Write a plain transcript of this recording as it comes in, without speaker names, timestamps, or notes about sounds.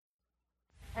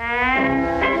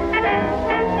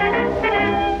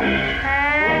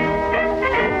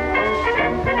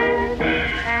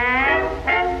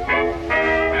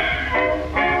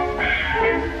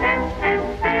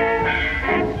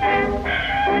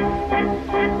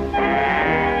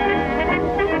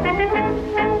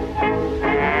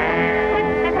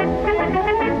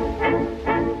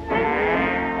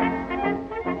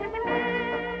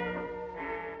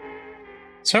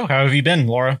So, how have you been,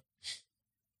 Laura?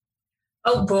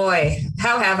 Oh boy,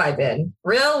 how have I been?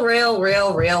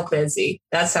 Real busy.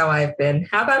 That's how I've been.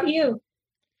 How about you?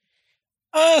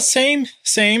 Same.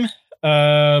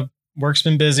 Work's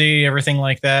been busy, everything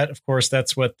like that. Of course,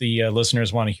 that's what the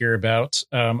listeners want to hear about.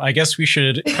 I guess we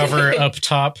should cover up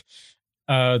top.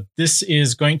 This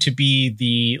is going to be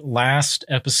the last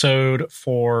episode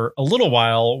for a little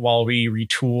while we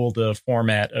retool the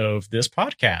format of this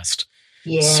podcast.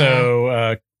 Yeah.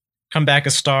 So, Come Back a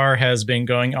Star has been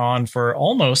going on for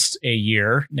almost a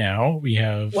year now. We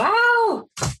have wow,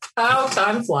 how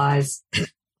time flies.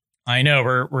 I know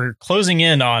we're closing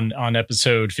in on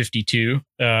episode 52.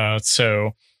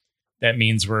 So that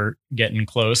means we're getting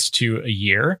close to a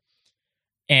year.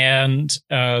 And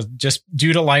just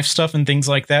due to life stuff and things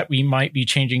like that, we might be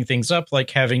changing things up,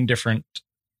 like having different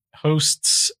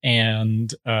hosts,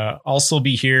 and also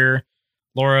be here.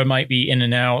 Laura might be in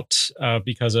and out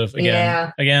because of,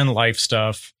 again, life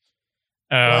stuff.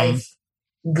 Life.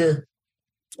 Good.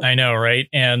 I know, right?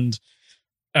 And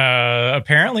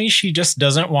apparently she just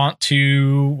doesn't want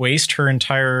to waste her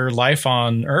entire life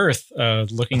on Earth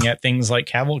looking at things like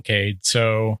Cavalcade.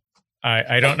 So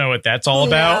I don't know what that's all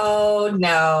about.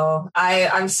 No,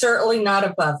 I'm certainly not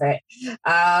above it.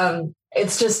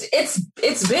 It's just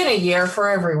it's been a year for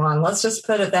everyone. Let's just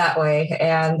put it that way.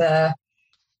 And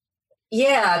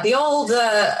the old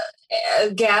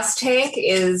gas tank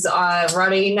is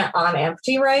running on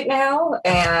empty right now,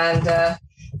 and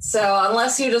so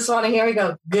unless you just want to hear me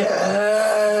go through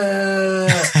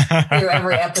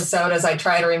every episode as I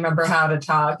try to remember how to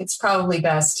talk, it's probably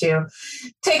best to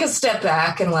take a step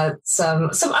back and let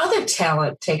some other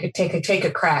talent take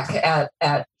a crack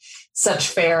at such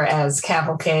fare as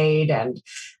Cavalcade and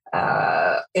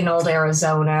in Old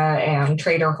Arizona and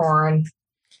Trader Horn.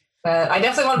 But I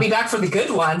definitely want to be back for the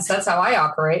good ones. That's how I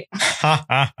operate.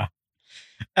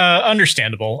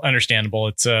 Understandable.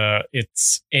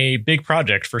 It's a big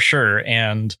project for sure,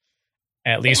 and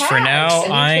at least for now,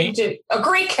 a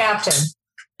great captain.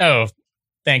 Oh,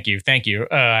 thank you.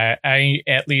 I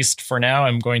at least for now,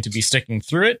 I'm going to be sticking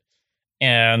through it,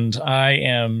 and I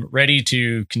am ready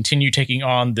to continue taking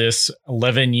on this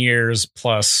 11 years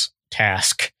plus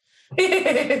task.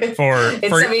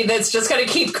 It's just going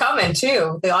to keep coming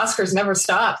too. The Oscars never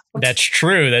stop. That's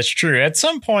true. At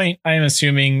some point, I'm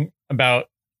assuming I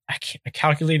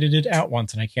calculated it out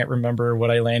once and I can't remember what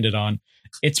I landed on.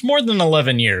 It's more than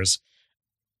 11 years.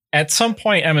 At some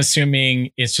point, I'm assuming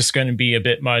it's just going to be a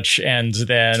bit much, and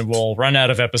then we'll run out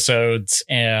of episodes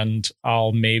and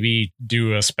I'll maybe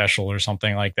do a special or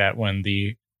something like that when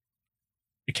the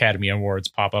Academy Awards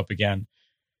pop up again.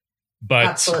 But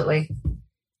absolutely.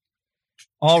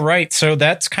 All right, so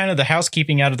that's kind of the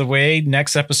housekeeping out of the way.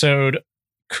 Next episode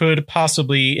could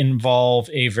possibly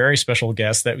involve a very special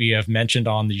guest that we have mentioned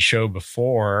on the show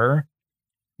before,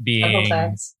 being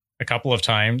a couple of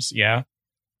times. Yeah,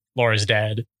 Laura's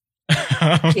dad.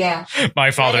 Yeah,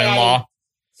 my father-in-law.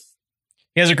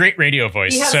 He has a great radio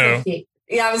voice. I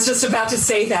was just about to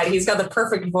say that he's got the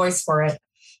perfect voice for it.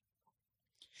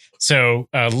 So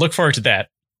look forward to that,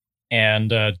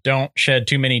 and don't shed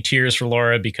too many tears for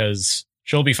Laura because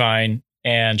she'll be fine,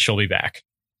 and she'll be back.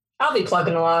 I'll be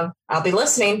plugging along. I'll be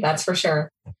listening, that's for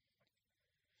sure.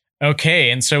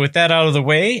 Okay, and so with that out of the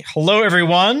way, hello,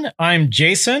 everyone. I'm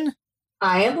Jason.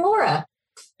 I am Laura.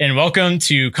 And welcome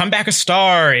to Come Back a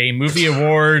Star, a movie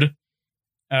award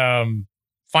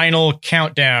final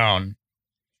countdown.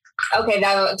 Okay,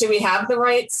 now, do we have the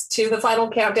rights to the final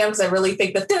countdown? Because I really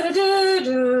think that...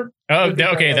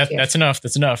 okay, that's enough.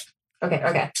 That's enough.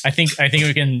 Okay. I think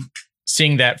we can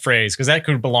sing that phrase, because that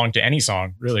could belong to any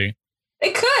song, really.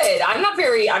 It could. I'm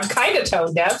kind of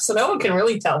tone deaf, so no one can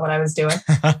really tell what I was doing.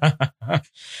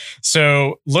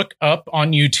 So look up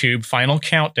on YouTube Final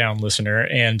Countdown, listener,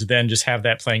 and then just have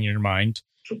that playing in your mind.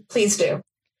 Please do.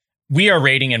 We are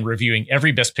rating and reviewing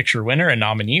every Best Picture winner and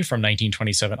nominee from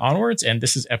 1927 onwards, and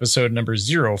this is episode number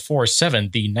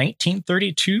 047, the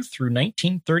 1932 through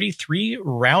 1933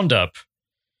 roundup.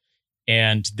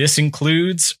 And this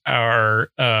includes our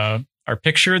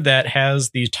picture that has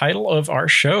the title of our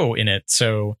show in it.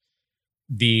 So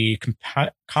the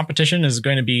competition is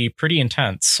going to be pretty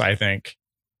intense, I think.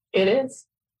 It is.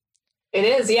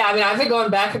 Yeah. I mean, I've been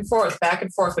going back and forth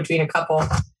between a couple.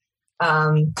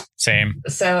 Same.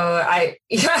 So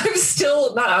I'm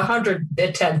still not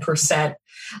 110%,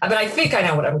 but I think I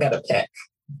know what I'm going to pick.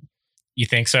 You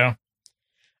think so?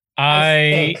 I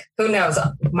think. Who knows?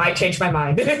 Might change my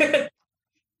mind.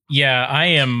 Yeah, I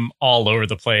am all over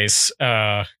the place.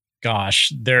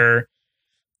 Gosh, there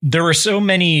were so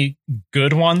many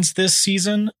good ones this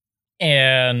season,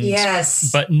 and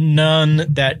yes, but none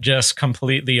that just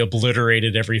completely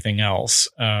obliterated everything else.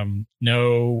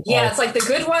 No. Yeah, it's like the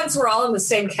good ones were all in the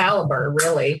same caliber,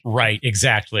 really. Right,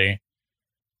 exactly.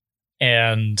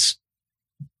 And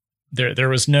there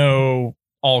was no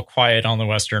All Quiet on the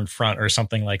Western Front or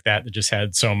something like that that just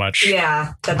had so much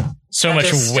so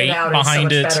much weight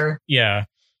behind it. Better. Yeah.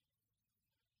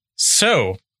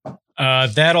 So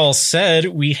that all said,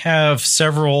 we have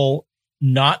several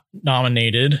not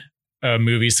nominated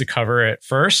movies to cover at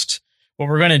first. What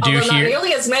we're going to do here, not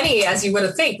nearly as many as you would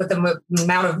have think with the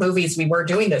amount of movies we were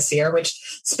doing this year, which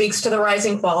speaks to the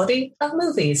rising quality of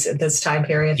movies at this time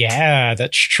period. Yeah,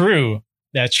 that's true.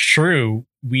 That's true.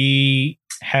 We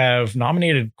have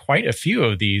nominated quite a few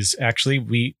of these.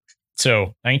 Actually,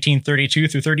 so 1932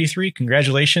 through 33.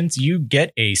 Congratulations, you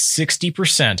get a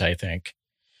 60%. I think.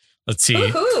 Let's see.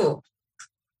 Woo-hoo.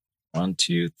 1,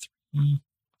 2, 3.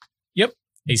 Yep,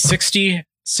 a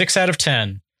 66 out of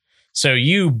 10. So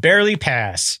you barely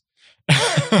pass.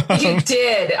 You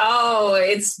did. Oh,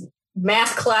 it's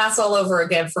math class all over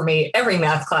again for me. Every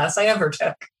math class I ever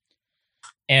took.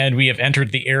 And we have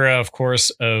entered the era, of course,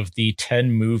 of the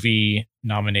 10 movie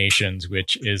nominations,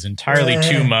 which is entirely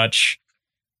too much.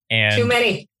 And too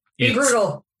many. Be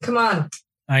brutal. Come on.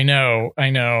 I know.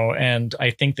 And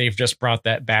I think they've just brought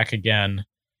that back again.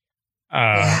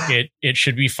 It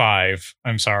should be 5.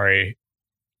 I'm sorry.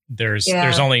 There's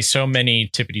only so many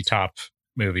tippity top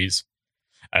movies.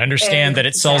 I understand that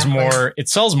it sells more. It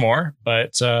sells more,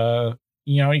 but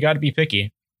you got to be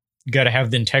picky. You got to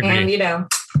have the integrity. And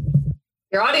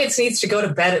your audience needs to go to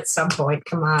bed at some point.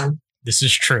 Come on. This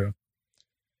is true.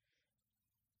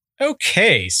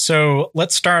 Okay, so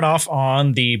let's start off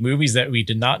on the movies that we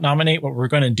did not nominate. What we're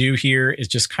going to do here is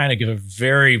just kind of give a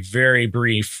very, very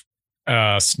brief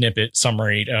snippet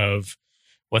summary of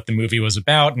what the movie was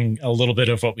about and a little bit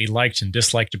of what we liked and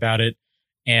disliked about it.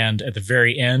 And at the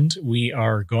very end, we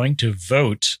are going to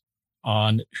vote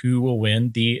on who will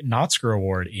win the Notsker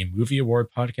Award, a movie award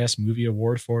podcast movie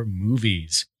award for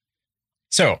movies.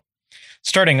 So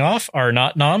starting off, our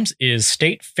not noms is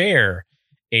State Fair,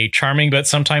 a charming but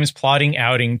sometimes plotting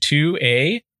outing to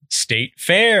a state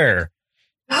fair.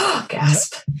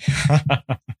 Gasp.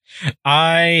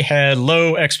 I had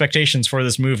low expectations for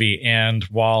this movie, and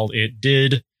while it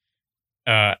did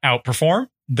outperform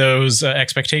those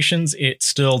expectations, it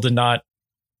still did not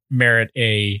merit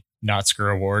a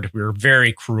Notsker Award. We were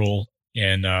very cruel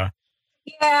in I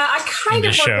kind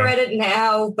of regret it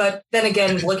now, but then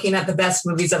again, looking at the best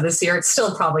movies of this year, it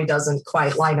still probably doesn't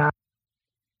quite line up.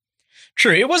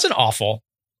 True, it wasn't awful.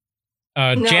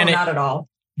 No, not at all.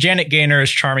 Janet Gaynor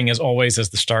is charming as always as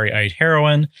the starry-eyed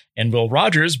heroine, and Will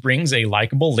Rogers brings a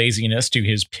likable laziness to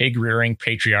his pig-rearing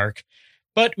patriarch.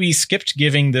 But we skipped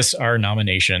giving this our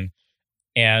nomination,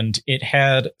 and it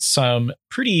had some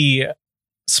pretty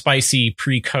spicy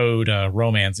pre-code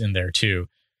romance in there too.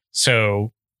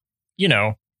 So,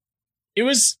 it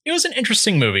was an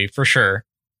interesting movie for sure.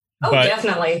 Oh,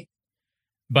 definitely.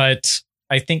 But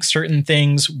I think certain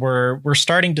things we're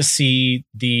starting to see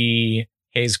the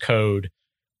Hays Code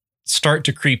start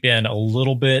to creep in a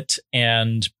little bit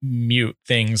and mute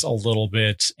things a little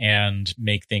bit and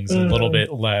make things a little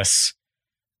bit less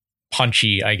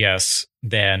punchy, I guess,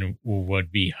 than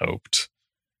would be hoped.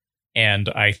 And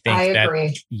I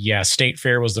think State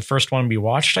Fair was the first one we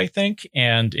watched, I think.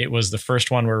 And it was the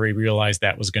first one where we realized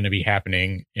that was going to be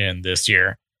happening in this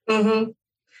year. Mm-hmm.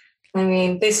 I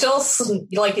mean, they still,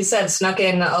 like you said, snuck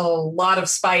in a lot of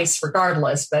spice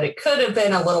regardless, but it could have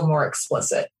been a little more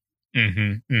explicit.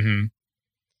 Mm-hmm. Mm-hmm.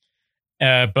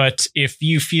 But if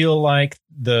you feel like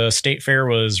the State Fair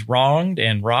was wronged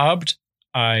and robbed,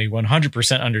 I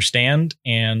 100% understand.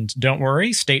 And don't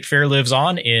worry, State Fair lives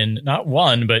on in not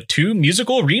one, but 2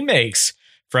 musical remakes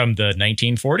from the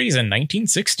 1940s and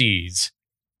 1960s.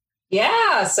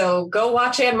 Yeah, so go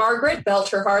watch Anne Margaret belt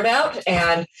her heart out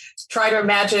and try to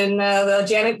imagine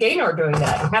Janet Gaynor doing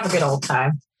that and have a good old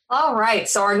time. All right,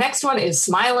 so our next one is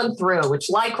Smilin' Through, which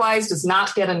likewise does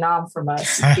not get a nom from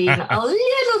us, being a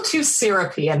little too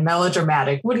syrupy and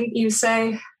melodramatic, wouldn't you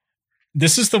say?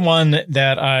 This is the one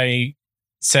that I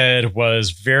said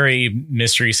was very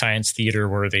Mystery Science Theater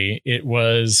worthy. It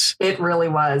really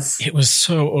was. It was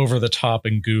so over the top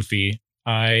and goofy.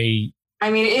 I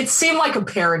mean, it seemed like a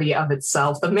parody of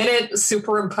itself. The minute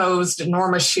superimposed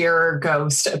Norma Shearer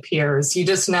ghost appears, you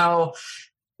just know,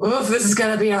 oof, this is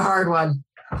going to be a hard one.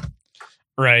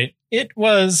 Right. It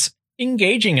was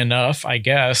engaging enough, I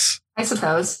guess. I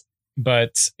suppose.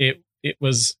 But it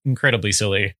was incredibly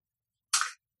silly.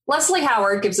 Leslie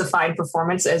Howard gives a fine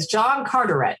performance as John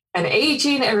Carteret, an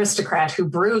aging aristocrat who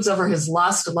broods over his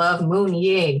lost love, Moon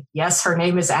Ying. Yes, her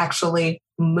name is actually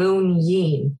Moon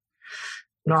Ying.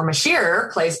 Norma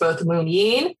Shearer plays both Moon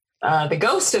Ying, the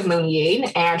ghost of Moon Ying,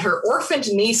 and her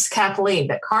orphaned niece, Kathleen,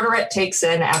 that Carteret takes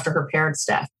in after her parents'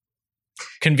 death.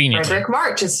 Convenient. Frederick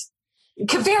March is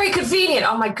very convenient.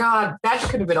 Oh my God, that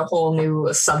could have been a whole new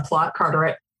subplot.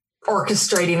 Carteret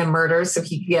orchestrating the murder so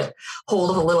he could get hold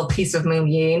of a little piece of Moon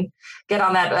Ying. Get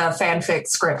on that fanfic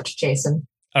script, Jason.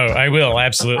 Oh, I will.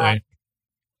 Absolutely.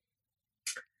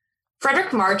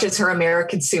 Frederick March is her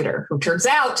American suitor, who turns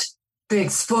out,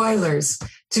 big spoilers,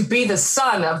 to be the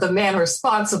son of the man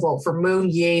responsible for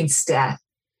Moon Ying's death.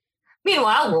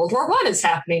 Meanwhile, World War I is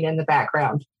happening in the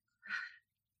background.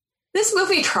 This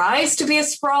movie tries to be a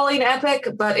sprawling epic,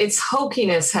 but its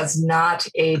hokiness has not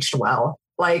aged well.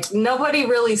 Like, nobody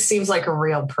really seems like a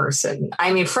real person.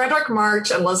 I mean, Frederick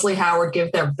March and Leslie Howard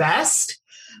give their best.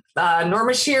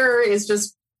 Norma Shearer is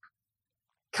just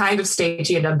kind of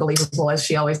stagey and unbelievable, as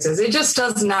she always is. It just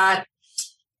does not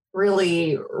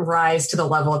really rise to the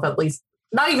level of at least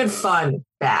not even fun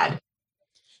bad.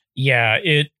 Yeah,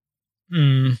 it's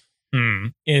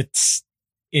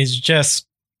just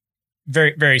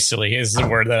very, very silly is the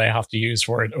word that I have to use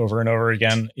for it over and over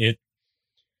again.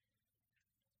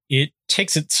 It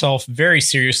takes itself very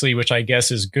seriously, which I guess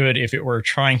is good if it were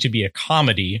trying to be a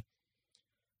comedy.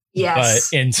 Yes.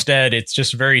 But instead, it's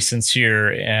just very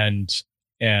sincere and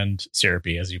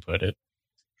syrupy, as you put it.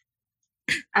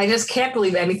 I just can't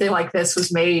believe anything like this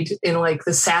was made in like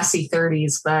the sassy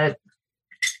 30s, but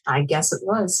I guess it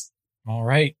was. All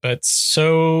right. But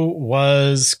so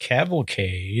was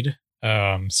Cavalcade.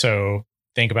 So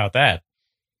think about that.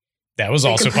 That was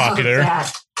also popular.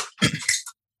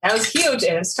 That was huge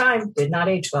in its time. Did not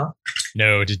age well.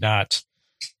 No, did not.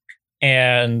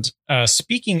 And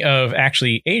speaking of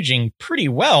actually aging pretty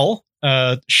well,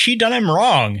 She Done Him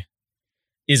Wrong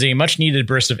is a much needed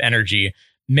burst of energy.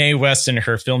 Mae West in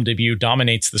her film debut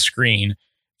dominates the screen.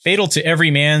 Fatal to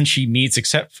every man she meets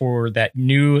except for that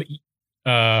new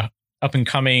up and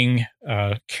coming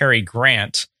Cary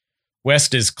Grant.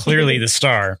 West is clearly the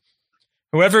star.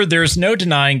 However, there's no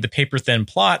denying the paper-thin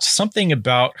plot. Something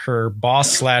about her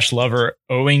boss/lover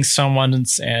owing someone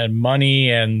and money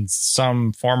and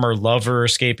some former lover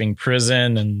escaping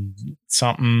prison and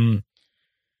something.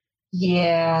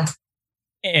 Yeah.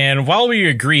 And while we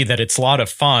agree that it's a lot of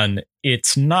fun,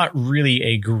 it's not really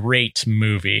a great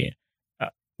movie.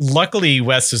 Luckily,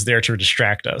 West is there to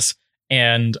distract us.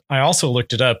 And I also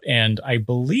looked it up, and I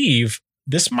believe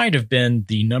this might have been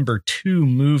the number 2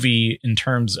 movie in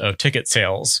terms of ticket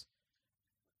sales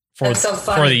That's so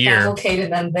funny. For the year. Cavalcade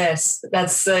and then this.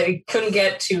 That's it couldn't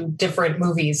get two different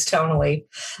movies tonally.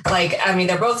 Like, I mean,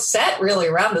 they're both set really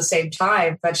around the same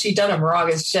time, but She Done Him Wrong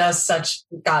is just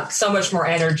got so much more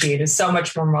energy. It is so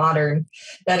much more modern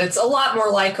that it's a lot more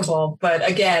likable. But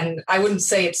again, I wouldn't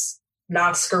say it's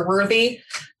not Oscar worthy,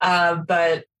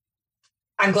 but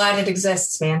I'm glad it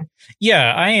exists, man.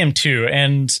 Yeah, I am too.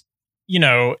 And you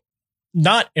know,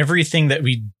 not everything that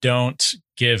we don't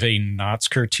give a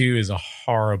Notsker to is a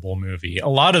horrible movie. A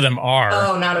lot of them are.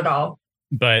 Oh, not at all.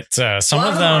 But some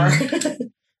of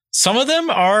them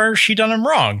are She Done Him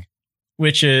Wrong,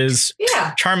 which is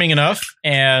charming enough.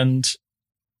 And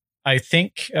I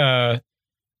think it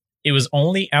was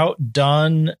only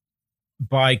outdone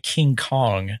by King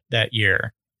Kong that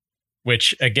year,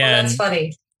 which again, that's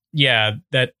funny. Yeah,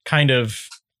 that kind of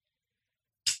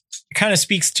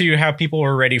speaks to how people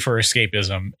were ready for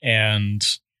escapism. And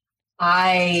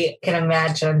I can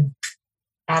imagine.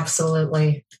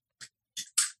 Absolutely.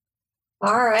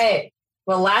 All right.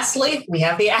 Well, lastly, we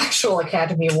have the actual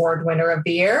Academy Award winner of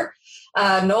the year,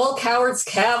 Noel Coward's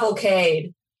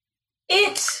Cavalcade.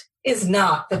 It is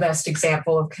not the best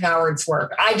example of Coward's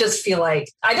work. I just feel like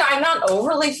I'm not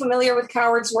overly familiar with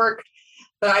Coward's work,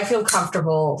 but I feel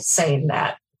comfortable saying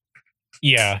that.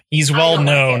 Yeah, he's well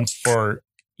known for...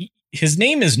 His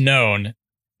name is known,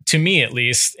 to me at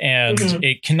least, and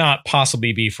it cannot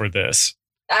possibly be for this.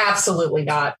 Absolutely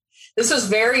not. This was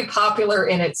very popular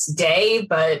in its day,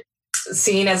 but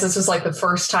seeing as this was like the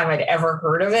first time I'd ever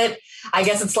heard of it, I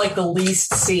guess it's like the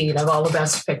least seen of all the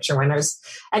Best Picture winners.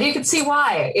 And you can see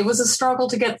why. It was a struggle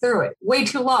to get through it. Way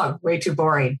too long, way too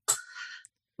boring.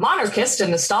 Monarchist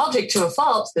and nostalgic to a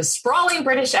fault, this sprawling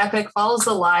British epic follows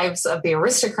the lives of the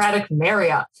aristocratic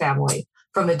Marriott family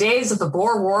from the days of the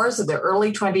Boer Wars of the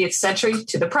early 20th century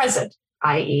to the present,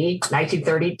 i.e.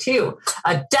 1932,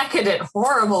 a decadent,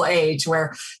 horrible age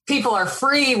where people are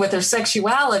free with their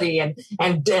sexuality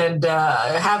and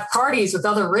have parties with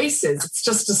other races. It's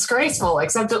just disgraceful,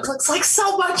 except it looks like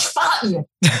so much fun.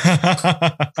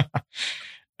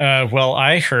 Well,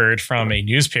 I heard from a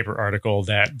newspaper article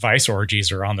that vice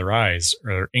orgies are on the rise,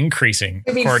 or increasing,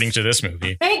 according to this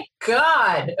movie. Thank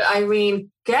God. I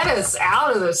mean, get us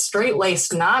out of the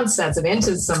straight-laced nonsense and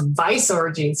into some vice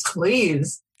orgies,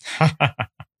 please.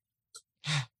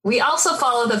 We also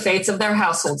follow the fates of their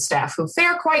household staff, who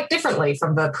fare quite differently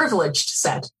from the privileged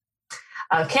set.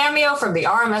 A cameo from the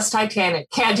RMS Titanic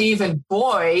can't even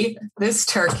buoy this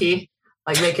turkey,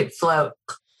 like make it float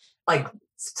like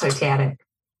Titanic.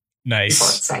 Nice.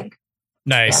 Before it sank.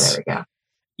 Nice. Yeah, there we go.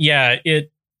 Yeah,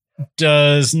 it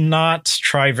does not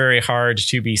try very hard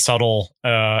to be subtle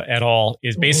at all.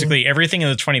 It's basically everything in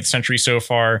the 20th century so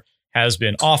far has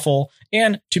been awful.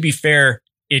 And to be fair,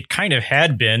 it kind of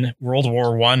had been. World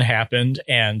War I happened,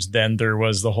 and then there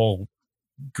was the whole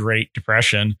Great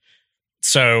Depression.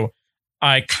 So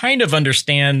I kind of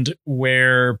understand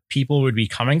where people would be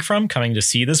coming to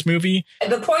see this movie.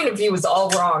 And the point of view is all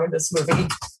wrong in this movie.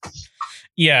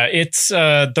 Yeah, it's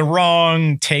the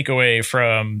wrong takeaway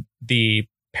from the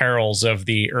perils of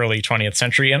the early 20th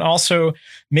century, and also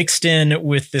mixed in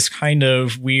with this kind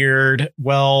of weird,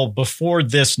 well, before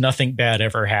this, nothing bad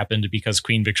ever happened because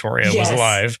Queen Victoria was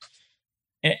alive.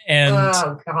 And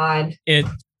oh, God.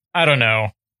 I don't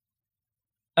know,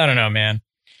 man.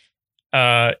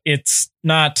 It's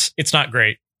not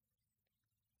great.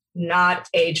 Not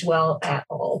age well at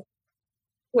all.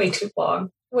 Way too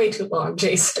long,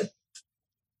 Jason.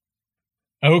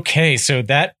 Okay, so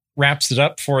that wraps it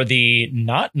up for the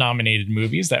not nominated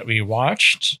movies that we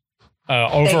watched.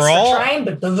 Overall, thanks for trying,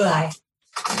 but bye-bye.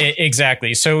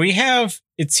 Exactly. So we have,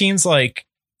 it seems like,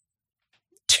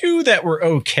 2 that were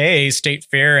okay. State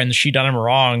Fair and She Done 'Em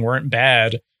Wrong weren't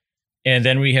bad. And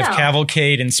then we have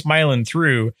Cavalcade and Smilin'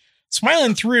 Through.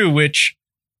 Smilin' Through, which,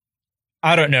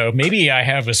 I don't know, maybe I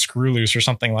have a screw loose or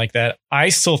something like that. I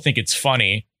still think it's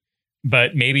funny,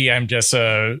 but maybe I'm just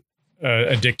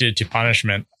addicted to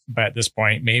punishment. But at this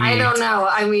point, maybe I don't know.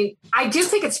 I mean, I do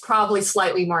think it's probably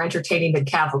slightly more entertaining than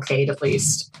Cavalcade, at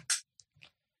least.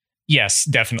 Yes,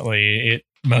 definitely. It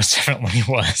most definitely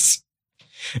was.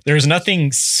 There's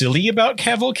nothing silly about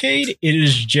Cavalcade. It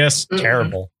is just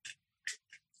terrible.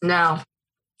 No,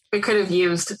 it could have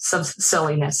used some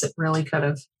silliness. It really could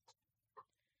have.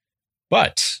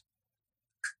 But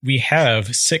we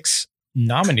have 6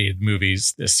 nominated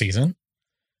movies this season.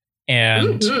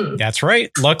 And that's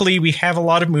right. Luckily, we have a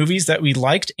lot of movies that we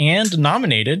liked and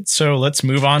nominated. So let's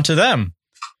move on to them.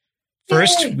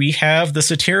 First, we have the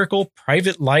satirical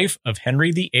Private Life of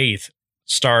Henry VIII,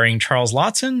 starring Charles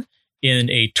Lawton in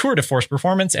a tour de force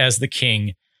performance as the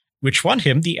king, which won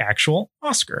him the actual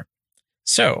Oscar.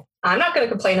 So I'm not going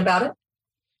to complain about it.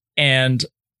 And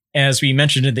as we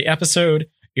mentioned in the episode,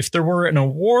 if there were an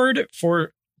award for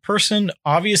a person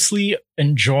obviously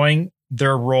enjoying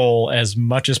their role as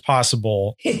much as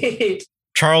possible,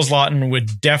 Charles Lawton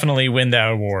would definitely win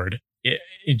that award.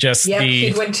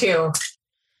 He'd win too.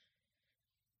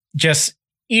 Just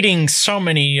eating so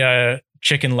many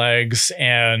chicken legs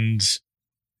and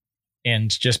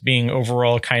just being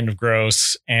overall kind of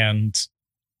gross, and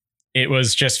it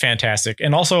was just fantastic.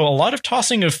 And also a lot of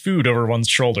tossing of food over one's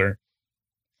shoulder.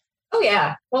 Oh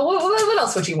yeah. Well, what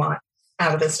else would you want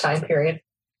out of this time period?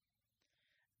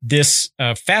 This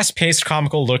fast-paced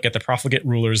comical look at the profligate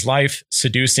ruler's life,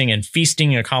 seducing and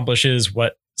feasting, accomplishes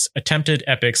what attempted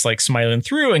epics like Smilin'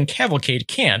 Through and Cavalcade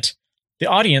can't. The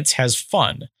audience has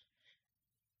fun.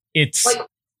 It's like,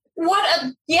 what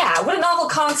a novel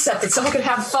concept that someone could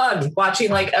have fun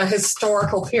watching like a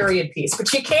historical period piece.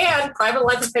 But you can. Private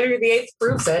Life of Henry VIII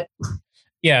proves it.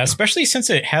 Yeah, especially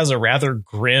since it has a rather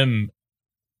grim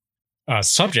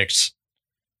subject.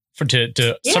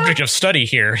 Subject of study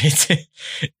here.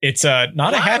 It's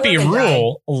not a happy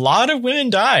rule. A lot of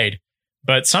women died,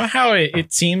 but somehow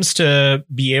it seems to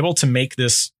be able to make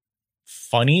this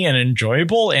funny and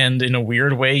enjoyable. And in a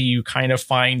weird way, you kind of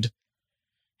find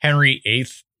Henry VIII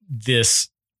this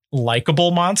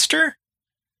likable monster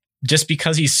just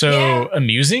because he's so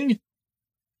amusing.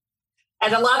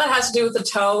 And a lot of it has to do with the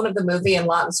tone of the movie and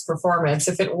Lawton's performance.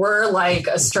 If it were like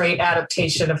a straight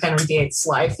adaptation of Henry VIII's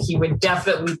life, he would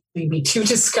definitely be too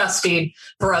disgusting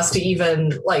for us to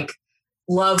even like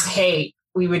hate.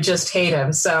 We would just hate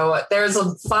him. So there's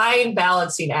a fine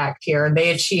balancing act here, and they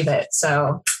achieve it.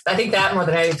 So I think that more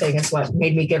than anything is what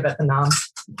made me give it the nom.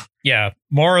 Yeah,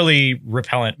 morally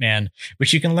repellent man,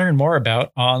 which you can learn more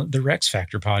about on the Rex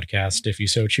Factor podcast if you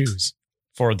so choose.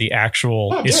 For the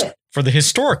actual for the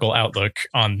historical outlook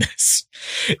on this.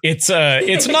 It's not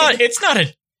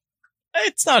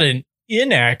an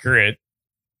inaccurate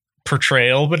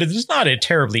portrayal, but it is not a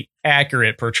terribly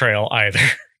accurate portrayal either.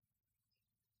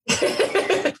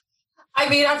 I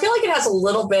mean, I feel like it has a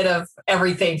little bit of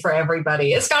everything for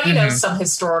everybody. It's got, some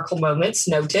historical moments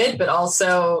noted, but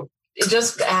also it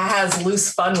just has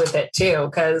loose fun with it too.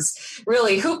 Because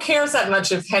really, who cares that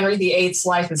much if Henry VIII's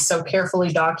life is so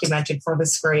carefully documented for the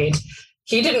screen?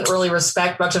 He didn't really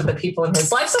respect much of the people in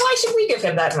his life, so why should we give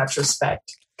him that much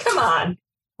respect? Come on.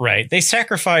 Right. They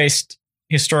sacrificed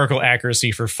historical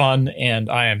accuracy for fun, and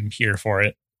I am here for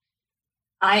it.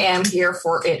 I am here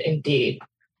for it indeed.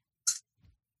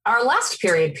 Our last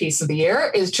period piece of the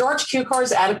year is George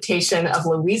Cukor's adaptation of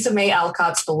Louisa May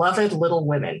Alcott's beloved Little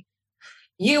Women.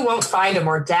 You won't find a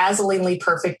more dazzlingly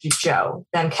perfect Jo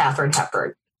than Katharine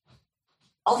Hepburn.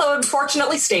 Although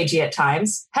unfortunately stagey at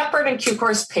times, Hepburn and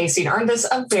Cukor's pacing earned this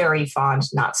a very fond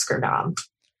Notsker nom.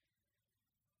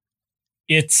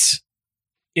 It's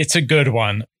a good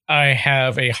one. I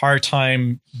have a hard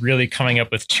time really coming up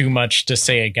with too much to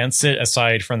say against it,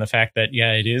 aside from the fact that,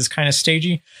 yeah, it is kind of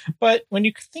stagey. But when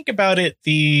you think about it,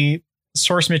 the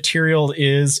source material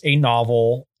is a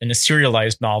novel and a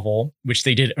serialized novel, which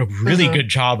they did a really good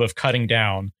job of cutting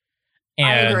down. And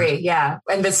I agree, yeah.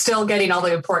 And it's still getting all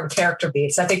the important character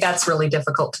beats. I think that's really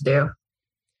difficult to do.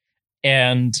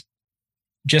 And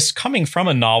just coming from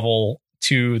a novel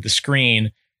to the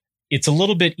screen, it's a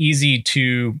little bit easy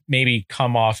to maybe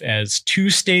come off as too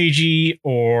stagey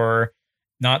or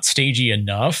not stagey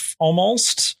enough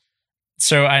almost.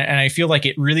 So I feel like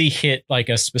it really hit like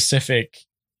a specific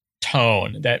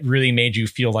tone that really made you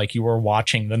feel like you were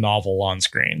watching the novel on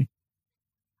screen.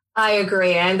 I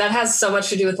agree. And that has so much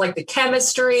to do with like the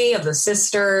chemistry of the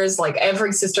sisters. Like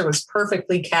every sister was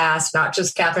perfectly cast, not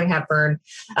just Katharine Hepburn.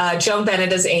 Joan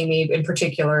Bennett as Amy in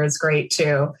particular is great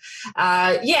too.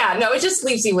 It just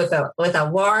leaves you with a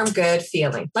warm, good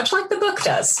feeling, much like the book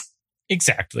does.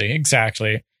 Exactly.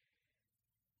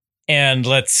 And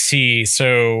let's see.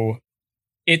 So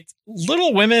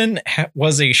Little Women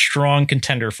was a strong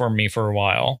contender for me for a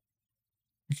while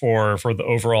for the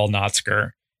overall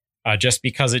Notsker. Just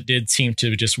because it did seem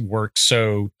to just work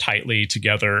so tightly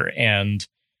together. And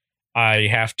I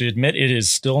have to admit, it is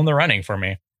still in the running for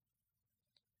me.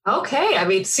 Okay. I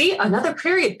mean, see, another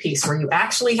period piece where you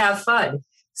actually have fun.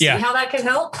 See how that can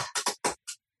help?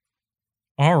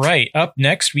 All right. Up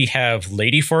next, we have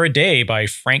Lady for a Day by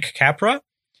Frank Capra.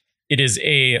 It is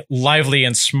lively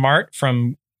and smart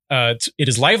from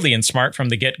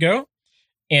the get-go,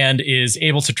 and is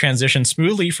able to transition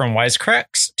smoothly from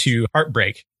wisecracks to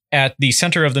heartbreak. At the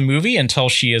center of the movie, until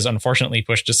she is unfortunately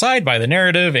pushed aside by the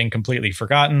narrative and completely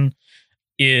forgotten,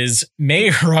 is May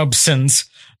Robson's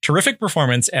terrific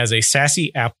performance as a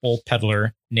sassy apple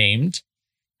peddler named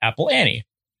Apple Annie.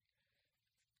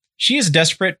 She is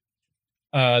desperate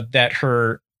that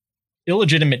her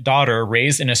illegitimate daughter,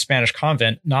 raised in a Spanish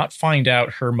convent, not find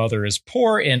out her mother is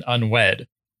poor and unwed.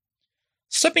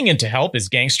 Stepping in to help is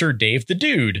gangster Dave the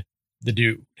Dude,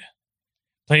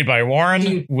 played by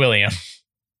Warren William.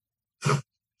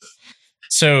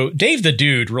 So Dave the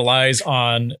Dude relies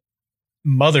on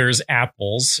mother's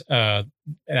apples,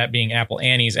 that being Apple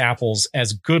Annie's apples,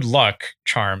 as good luck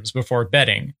charms before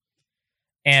betting.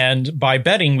 And by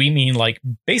betting, we mean like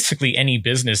basically any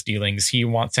business dealings. He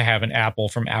wants to have an apple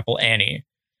from Apple Annie.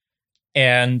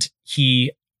 And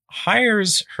he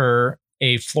hires her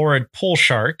a florid pool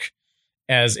shark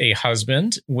as a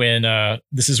husband when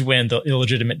this is when the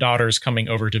illegitimate daughter is coming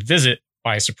over to visit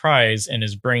by surprise and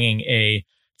is bringing a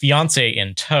fiance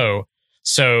in tow.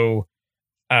 So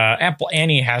Apple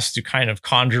Annie has to kind of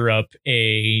conjure up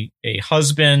a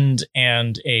husband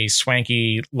and a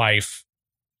swanky life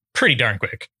pretty darn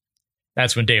quick.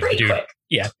 That's when Dave the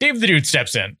Dude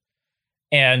steps in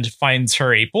and finds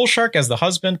her a bull shark as the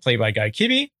husband, played by Guy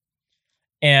Kibbe.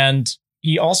 And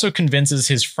he also convinces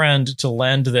his friend to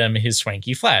lend them his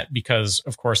swanky flat because,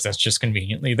 of course, that's just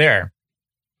conveniently there.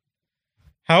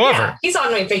 However, he's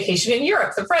on a vacation in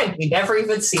Europe, the friend. We never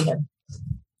even see him.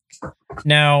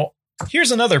 Now,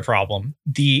 here's another problem.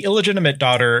 The illegitimate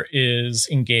daughter is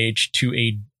engaged to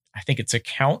I think it's a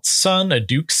count's son, a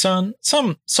duke's son,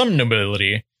 some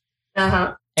nobility.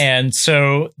 Uh-huh. And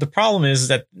so the problem is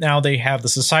that now they have the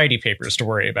society papers to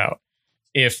worry about.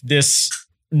 If this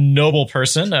noble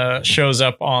person shows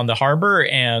up on the harbor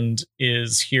and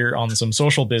is here on some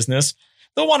social business,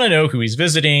 they'll want to know who he's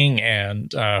visiting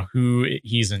and who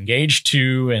he's engaged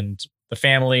to and the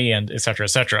family and et cetera, et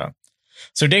cetera.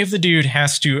 So Dave the Dude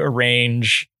has to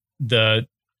arrange the,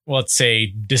 let's say,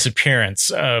 disappearance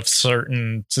of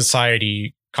certain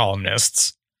society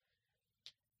columnists.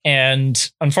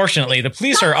 And unfortunately, the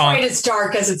police are on. Not quite as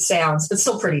dark as it sounds, but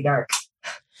still pretty dark.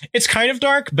 It's kind of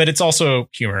dark, but it's also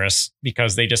humorous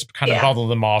because they just kind of bundle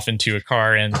them off into a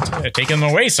car and take them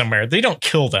away somewhere. They don't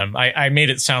kill them. I made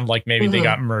it sound like maybe they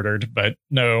got murdered, but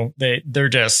no, they're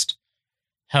just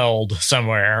held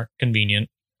somewhere convenient.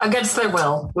 Against their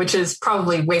will, which is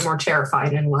probably way more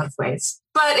terrifying in a lot of ways.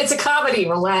 But it's a comedy.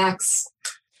 Relax.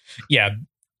 Yeah,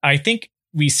 I think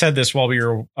we said this while we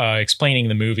were explaining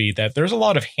the movie, that there's a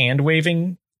lot of hand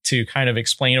waving to kind of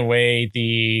explain away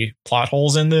the plot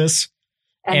holes in this.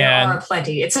 And there are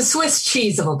plenty. It's a Swiss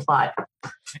cheese of a plot.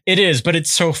 It is, but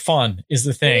it's so fun is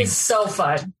the thing. It is so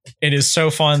fun. It is so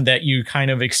fun that you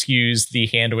kind of excuse the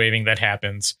hand waving that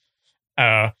happens.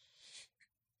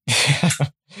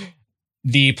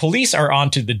 The police are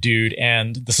onto the dude,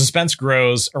 and the suspense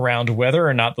grows around whether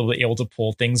or not they'll be able to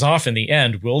pull things off in the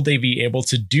end. Will they be able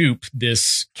to dupe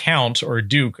this count or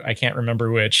duke? I can't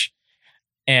remember which.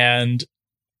 And,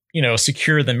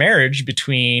 secure the marriage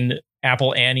between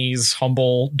Apple Annie's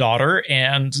humble daughter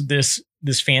and this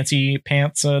fancy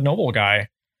pants noble guy.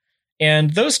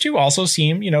 And those two also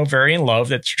seem, very in love.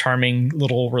 That's a charming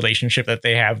little relationship that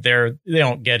they have there. They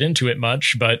don't get into it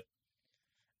much, but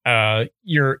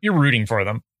you're rooting for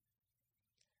them.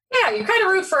 Yeah, you kind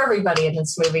of root for everybody in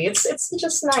this movie. It's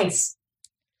just nice.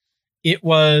 It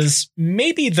was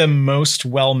maybe the most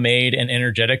well-made and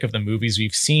energetic of the movies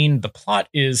we've seen. The plot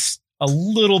is a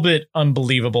little bit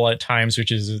unbelievable at times,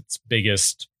 which is its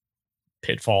biggest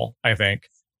pitfall, I think.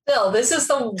 Still, this is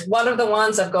one of the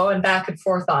ones I'm going back and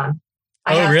forth on.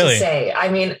 I have really? To say. I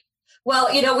mean, well,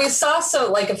 we saw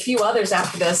a few others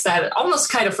after this that I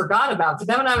almost kind of forgot about. But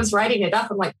then when I was writing it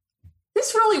up, I'm like,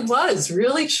 this really was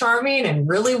really charming and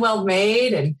really well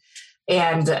made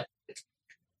and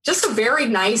just a very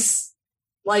nice,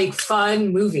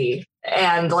 fun movie.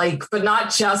 And but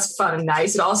not just fun and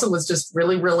nice. It also was just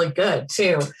really, really good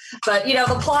too. But,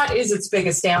 the plot is its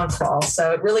biggest downfall.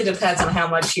 So it really depends on how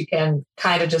much you can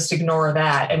kind of just ignore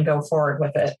that and go forward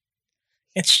with it.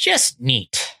 It's just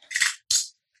neat.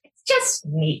 Just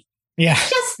neat. Yeah. I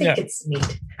just think it's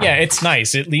neat. Yeah, it's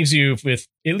nice. It leaves you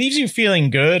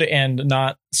feeling good and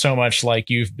not so much like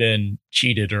you've been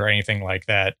cheated or anything like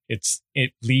that.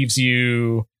 It leaves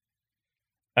you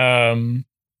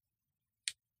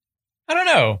I don't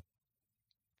know,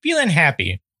 feeling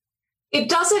happy. It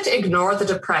doesn't ignore the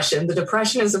depression. The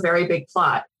depression is a very big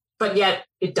plot, but yet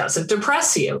it doesn't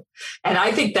depress you. And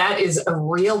I think that is a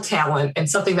real talent and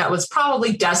something that was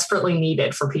probably desperately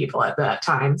needed for people at that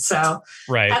time. So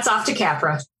That's off to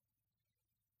Capra.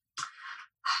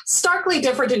 Starkly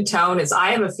different in tone is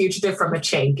I Am a Fugitive from a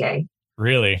Chain Gang.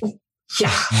 Really?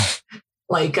 Yeah.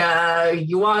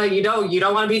 You don't want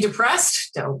to be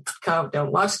depressed? Don't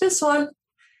watch this one.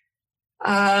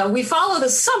 We follow the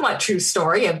somewhat true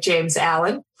story of James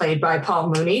Allen, played by Paul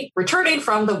Mooney, returning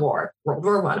from the war, World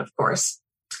War I, of course.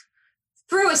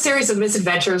 Through a series of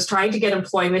misadventures trying to get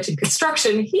employment in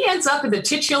construction, he ends up in the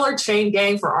titular chain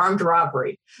gang for armed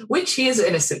robbery, which he is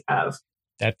innocent of.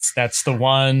 That's the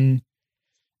one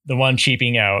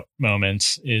cheaping out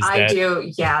moment is I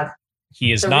do, yeah.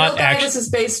 He is the not real guy this is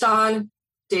based on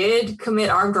did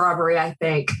commit armed robbery, I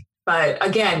think. But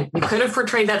again, you could have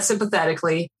portrayed that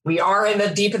sympathetically. We are in the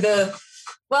deep of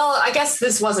well, I guess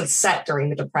this wasn't set during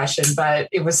the Depression, but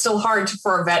it was still hard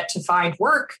for a vet to find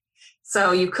work.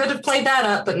 So you could have played that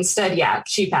up, but instead,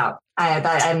 cheap out.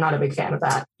 I'm not a big fan of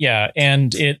that. Yeah,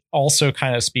 and it also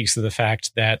kind of speaks to the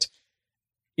fact that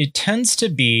it tends to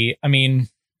be,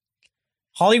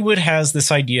 Hollywood has this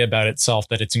idea about itself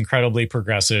that it's incredibly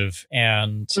progressive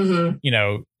and,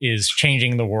 is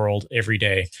changing the world every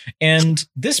day. And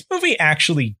this movie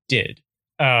actually did.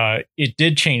 It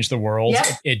did change the world.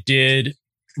 Yeah. It did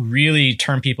really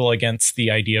turn people against the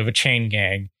idea of a chain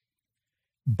gang.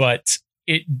 But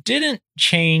it didn't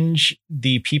change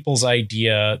the people's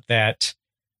idea that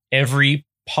every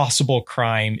possible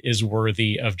crime is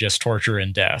worthy of just torture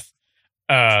and death.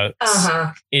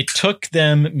 It took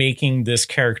them making this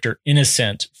character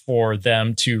innocent for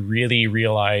them to really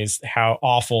realize how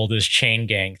awful this chain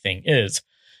gang thing is,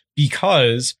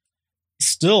 because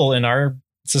still in our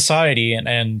society,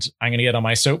 and I'm going to get on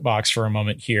my soapbox for a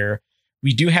moment here,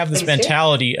 we do have this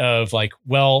mentality of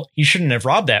well, he shouldn't have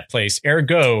robbed that place.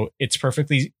 Ergo, it's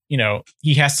perfectly,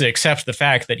 he has to accept the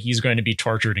fact that he's going to be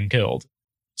tortured and killed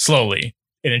slowly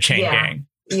in a chain gang.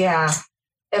 Yeah.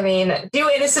 Do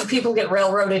innocent people get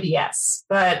railroaded? Yes.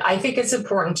 But I think it's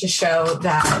important to show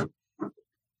that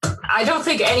I don't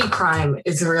think any crime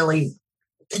deserves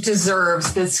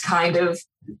this kind of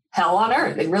hell on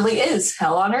earth. It really is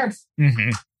hell on earth.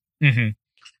 Mm-hmm.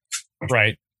 Mm-hmm.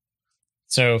 Right.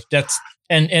 So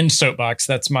And Soapbox,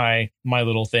 that's my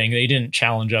little thing. They didn't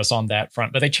challenge us on that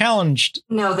front, but they challenged.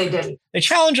 No, they didn't. They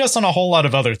challenged us on a whole lot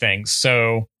of other things.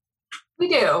 So we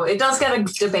do. It does get a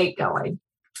debate going.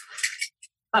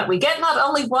 But we get not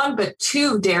only one, but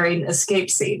two daring escape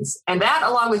scenes. And that,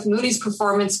 along with Mooney's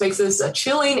performance, makes this a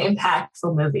chilling,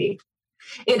 impactful movie.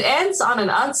 It ends on an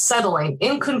unsettling,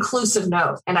 inconclusive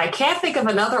note. And I can't think of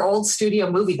another old studio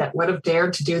movie that would have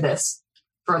dared to do this.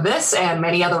 For this and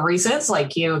many other reasons,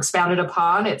 like you expounded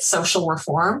upon, its social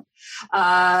reform,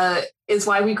 is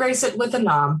why we grace it with a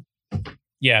nom.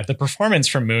 Yeah, the performance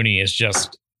from Mooney is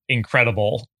just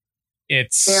incredible.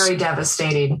 It's very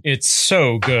devastating. It's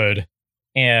so good.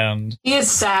 And he is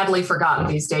sadly forgotten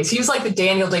these days. He was like the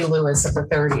Daniel Day-Lewis of the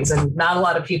 30s, and not a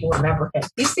lot of people remember him.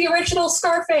 He's the original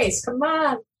Scarface. Come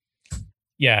on.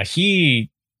 Yeah,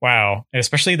 wow.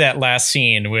 Especially that last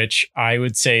scene, which I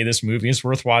would say this movie is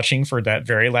worth watching for that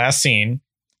very last scene.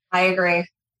 I agree.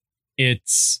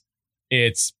 It's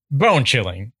bone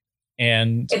chilling.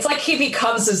 And it's like he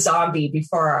becomes a zombie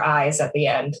before our eyes at the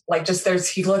end. Like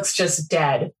he looks just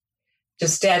dead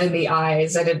in the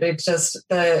eyes. And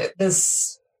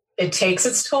it takes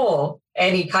its toll,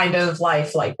 any kind of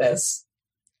life like this.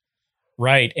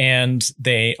 Right. And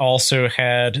they also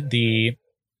had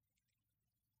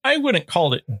I wouldn't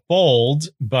call it bold,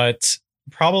 but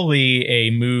probably a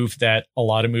move that a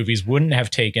lot of movies wouldn't have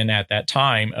taken at that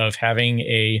time of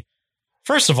having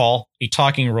first of all, a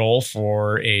talking role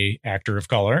for a actor of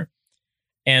color.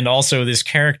 And also this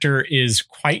character is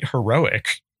quite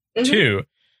heroic too,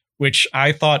 which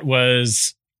I thought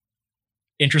was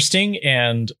interesting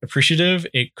and appreciative.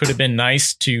 It could have been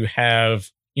nice to have,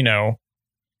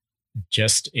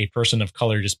 just a person of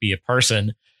color just be a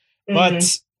person, but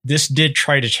this did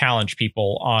try to challenge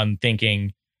people on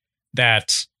thinking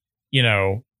that,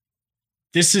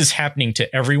 this is happening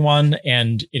to everyone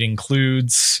and it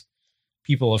includes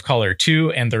people of color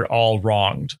too. And they're all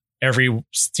wronged. Every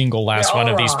single last one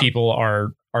of these people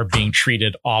are being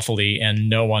treated awfully and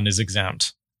no one is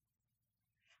exempt.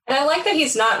 And I like that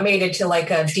he's not made into like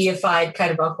a deified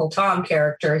kind of Uncle Tom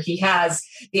character. He has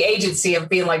the agency of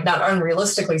being like, not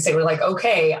unrealistically say, we're like,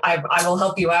 okay, I will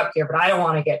help you out here, but I don't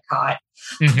want to get caught.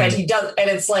 But he does. And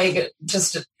it's like,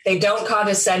 just, they don't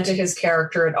condescend to his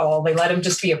character at all. They let him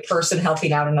just be a person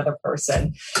helping out another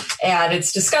person. And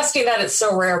it's disgusting that it's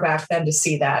so rare back then to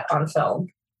see that on film.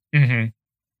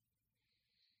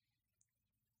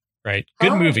 Right.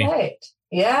 Good movie. Right.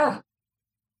 Yeah.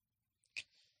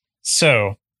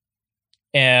 So,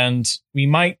 and we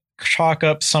might chalk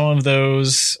up some of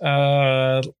those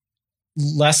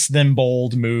less than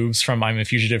bold moves from I'm a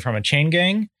Fugitive from a Chain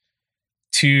Gang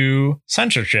to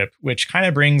censorship, which kind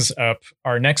of brings up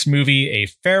our next movie, A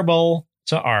Farewell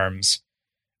to Arms,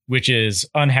 which is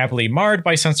unhappily marred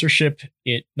by censorship.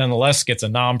 It nonetheless gets a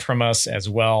nom from us as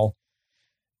well.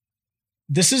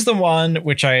 This is the one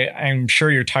which I'm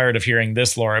sure you're tired of hearing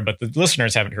this, Laura, but the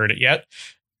listeners haven't heard it yet.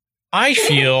 I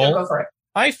feel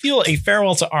A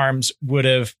Farewell to Arms would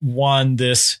have won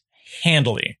this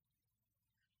handily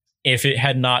if it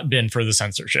had not been for the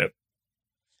censorship.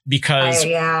 Because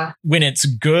when it's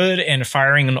good and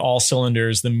firing on all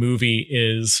cylinders, the movie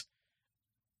is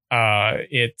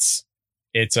it's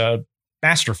a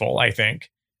masterful, I think.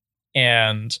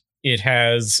 And it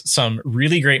has some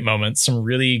really great moments, some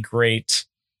really great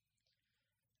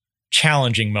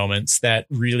challenging moments that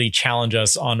really challenge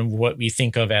us on what we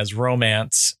think of as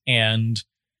romance. And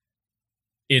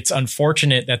it's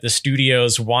unfortunate that the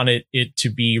studios wanted it to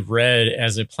be read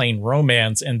as a plain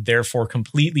romance and therefore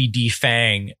completely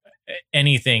defang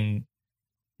anything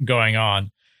going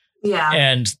on. Yeah.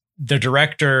 And the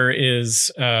director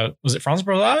is, was it Franz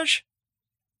Brodage?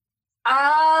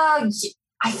 I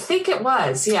think it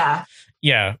was. Yeah.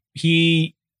 Yeah.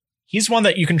 He's one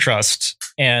that you can trust.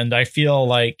 And I feel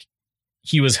like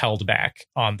he was held back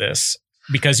on this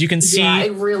because you can see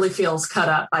it really feels cut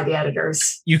up by the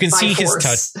editors. You can see his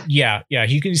touch. Yeah.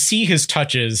 You can see his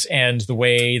touches and the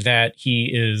way that he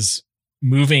is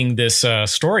moving this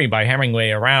story by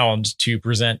Hemingway around to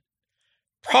present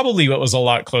probably what was a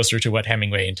lot closer to what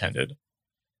Hemingway intended.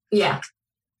 Yeah.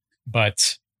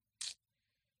 But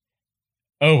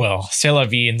oh well, c'est la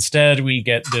vie. Instead, we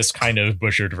get this kind of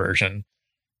butchered version.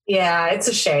 Yeah, it's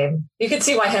a shame. You can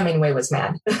see why Hemingway was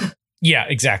mad. Yeah,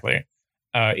 exactly.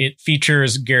 It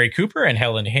features Gary Cooper and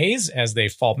Helen Hayes as they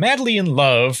fall madly in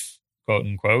love, quote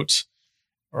unquote,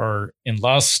 or in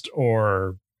lust,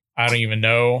 or I don't even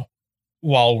know,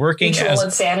 while working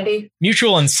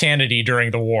mutual insanity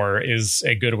during the war is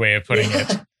a good way of putting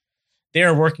it. They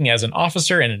are working as an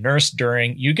officer and a nurse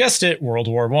during, you guessed it, World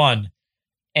War I.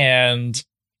 And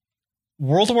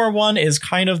World War I is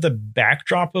kind of the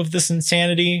backdrop of this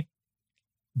insanity,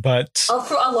 but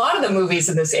for a lot of the movies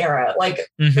in this era, like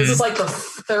this is like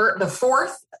the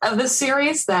fourth of this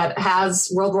series that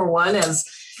has World War I as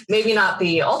maybe not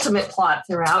the ultimate plot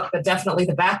throughout, but definitely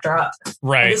the backdrop.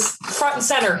 Right. Front and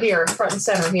center here.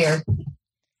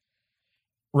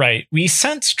 Right. We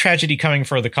sense tragedy coming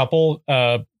for the couple,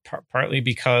 partly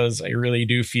because I really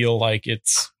do feel like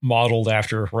it's modeled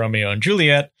after Romeo and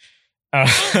Juliet.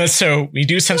 So we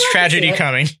do sense tragedy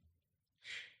coming.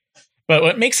 But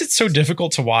what makes it so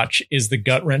difficult to watch is the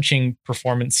gut-wrenching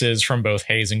performances from both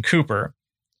Hayes and Cooper.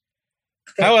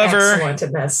 However, excellent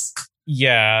in this.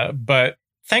 Yeah, but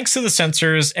thanks to the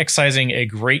censors excising a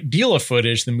great deal of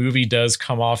footage, the movie does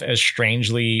come off as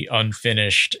strangely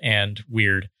unfinished and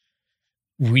weird.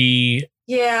 It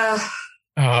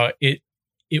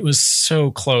was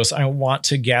so close. I want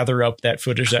to gather up that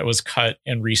footage that was cut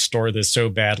and restore this so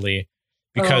badly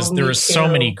because there were so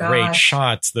many great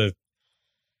shots. The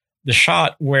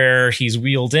shot where he's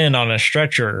wheeled in on a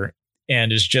stretcher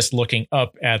and is just looking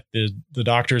up at the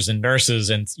doctors and nurses,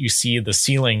 and you see the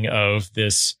ceiling of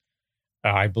this,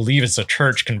 I believe it's a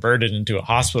church converted into a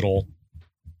hospital.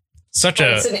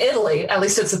 It's in Italy, at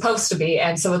least it's supposed to be.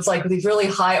 And so it's like these really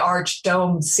high arched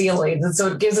domed ceilings. And so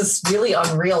it gives this really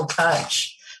unreal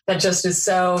touch that just is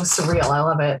so surreal. I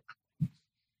love it.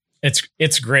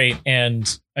 It's great.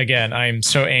 And again, I'm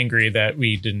so angry that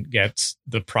we didn't get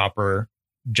the proper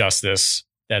justice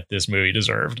that this movie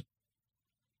deserved.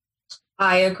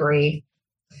 I agree.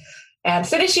 And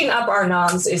finishing up our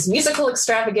noms is musical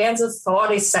extravaganza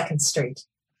 42nd Street.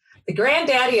 The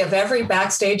granddaddy of every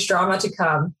backstage drama to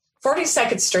come,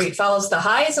 42nd Street follows the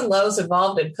highs and lows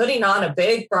involved in putting on a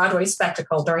big Broadway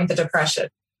spectacle during the Depression.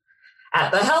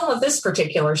 At the helm of this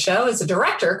particular show is a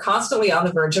director constantly on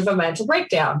the verge of a mental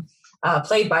breakdown,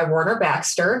 played by Warner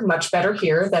Baxter, much better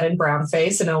here than in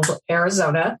Brownface in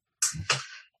Arizona,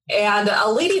 and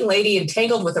a leading lady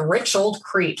entangled with a rich old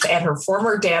creep and her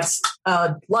former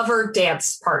lover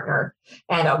dance partner,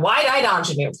 and a wide-eyed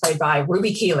ingenue played by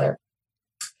Ruby Keeler.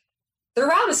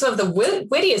 Throughout is some of the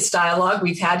wittiest dialogue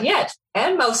we've had yet,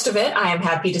 and most of it, I am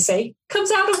happy to say,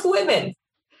 comes out of women.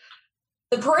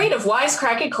 The parade of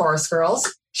wisecracking chorus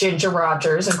girls, Ginger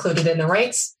Rogers included in the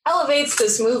ranks, elevates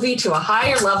this movie to a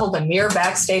higher level than mere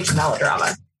backstage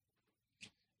melodrama.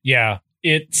 Yeah,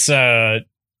 it's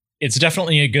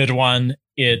definitely a good one.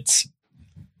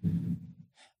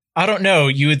 I don't know.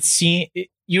 You would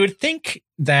think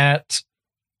that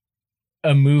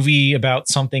a movie about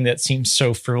something that seems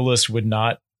so frivolous would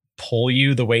not pull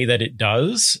you the way that it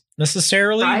does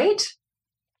necessarily. Right.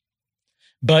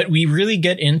 But we really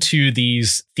get into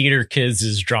these theater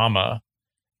kids' drama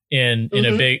in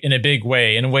a big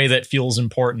way, in a way that feels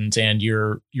important, and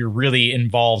you're really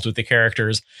involved with the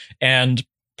characters. And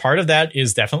part of that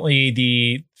is definitely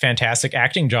the fantastic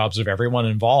acting jobs of everyone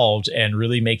involved and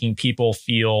really making people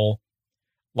feel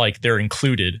like they're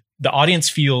included. The audience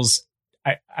feels,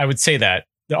 I would say that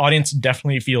the audience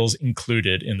definitely feels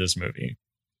included in this movie.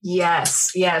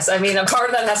 Yes. I mean, a part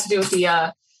of that has to do with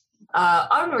the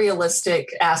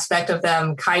unrealistic aspect of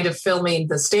them kind of filming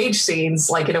the stage scenes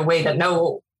like in a way that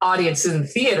no audience in the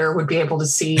theater would be able to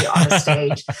see on a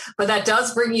stage. But that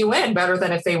does bring you in better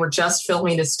than if they were just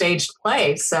filming a staged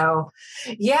play. So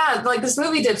yeah, like this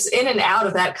movie dips in and out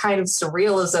of that kind of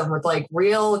surrealism with like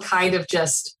real kind of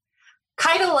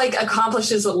like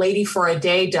accomplishes what Lady for a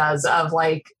Day does, of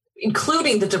like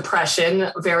including the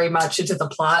depression very much into the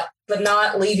plot, but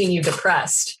not leaving you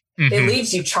depressed. Mm-hmm. It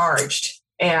leaves you charged.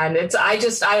 And I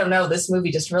don't know. This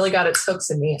movie just really got its hooks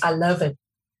in me. I love it.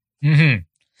 Mm-hmm.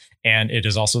 And it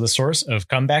is also the source of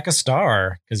Come Back a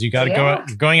Star, because you got to go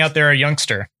going out there a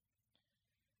youngster,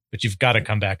 but you've got to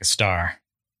come back a star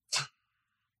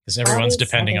because everyone's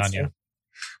depending on you.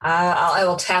 I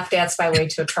will tap dance my way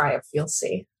to a triumph. You'll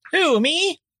see. Who,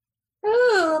 me?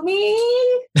 Ooh, me.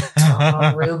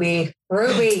 Oh, Ruby.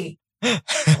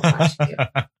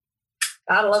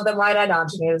 Gotta love them wide-eyed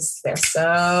ingenues. They're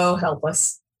so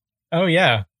helpless. Oh,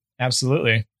 yeah,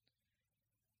 absolutely.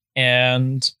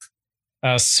 And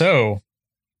so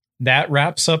that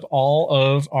wraps up all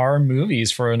of our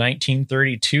movies for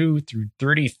 1932 through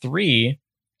 33.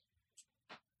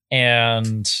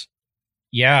 And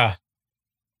yeah,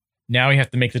 now we have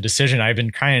to make the decision. I've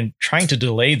been kind of trying to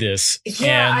delay this.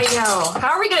 Yeah, I know. How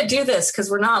are we going to do this? Because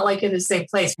we're not like in the same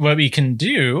place. What we can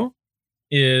do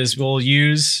is we'll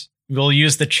use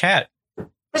the chat.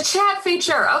 The chat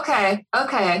feature. Okay.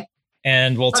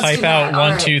 And we'll type out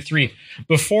 1, 2, 3.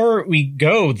 Before we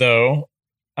go, though,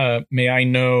 may I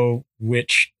know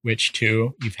which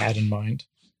two you've had in mind?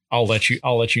 I'll let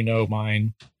you know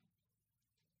mine.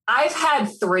 I've had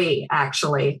 3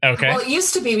 actually. Okay. Well, it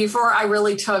used to be before I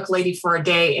really took Lady for a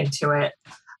Day into it.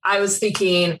 I was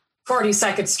thinking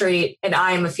 42nd Street and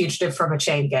I Am a Fugitive from a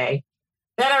Chain Gang.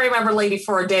 Then I remember Lady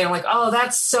for a Day. And I'm like, oh,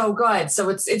 that's so good. So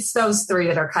it's those 3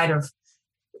 that are kind of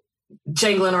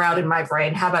jangling around in my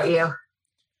brain. How about you?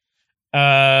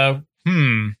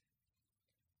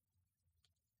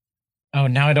 Oh,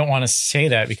 now I don't want to say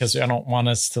that because I don't want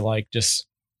us to like just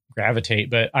gravitate,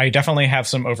 but I definitely have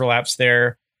some overlaps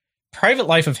there. Private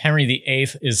Life of Henry VIII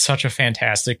is such a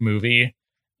fantastic movie.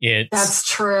 That's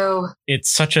true. It's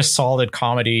such a solid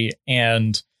comedy,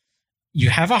 and you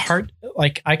have a heart.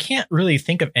 Like, I can't really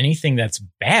think of anything that's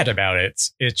bad about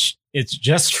it. It's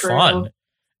just True. fun.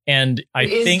 And I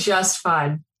It think is just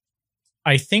fun.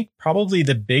 I think probably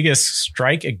the biggest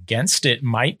strike against it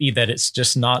might be that it's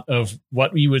just not of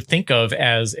what we would think of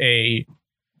as a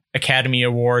Academy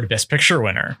Award Best Picture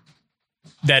winner.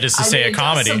 That is to say, a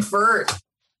comedy.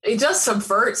 It does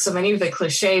subvert so many of the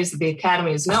cliches that the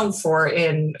Academy is known for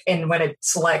in when it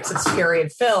selects its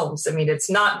period films. I mean,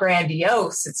 it's not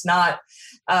grandiose. It's not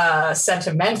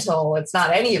sentimental. It's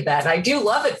not any of that. And I do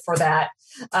love it for that.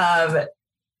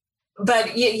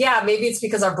 But yeah, maybe it's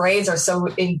because our brains are so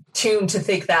in tune to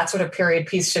think that's what a period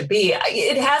piece should be.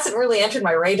 It hasn't really entered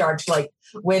my radar to like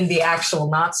win the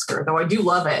actual Oscar, though I do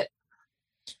love it.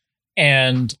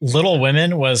 And Little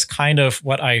Women was kind of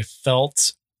what I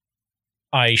felt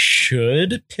I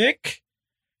should pick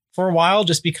for a while,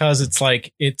 just because it's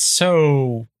like, it's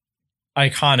so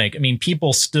iconic. I mean,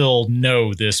 people still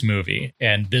know this movie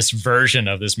and this version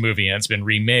of this movie, and it's been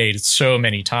remade so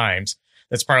many times.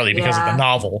 That's partly because of the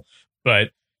novel,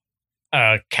 but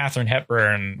Katharine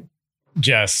Hepburn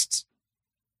just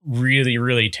really,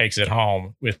 really takes it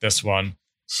home with this one.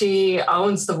 She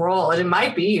owns the role, and it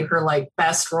might be her like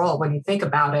best role when you think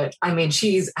about it. I mean,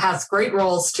 has great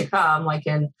roles to come, like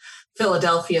in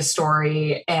Philadelphia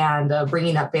Story and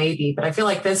Bringing Up Baby. But I feel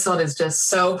like this one is just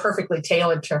so perfectly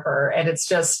tailored to her, and it's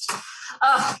just,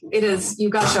 it is. You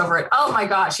gush over it. Oh my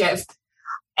gosh! Yeah. If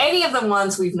any of the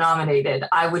ones we've nominated,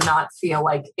 I would not feel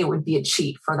like it would be a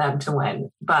cheat for them to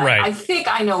win. But right. I think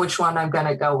I know which one I'm going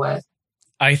to go with.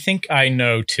 I think I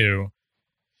know too.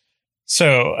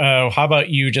 So how about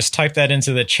you just type that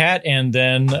into the chat, and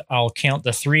then I'll count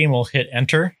the 3 and we'll hit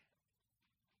enter.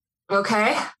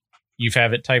 Okay. You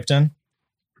have it typed in?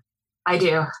 I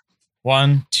do.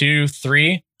 1, 2,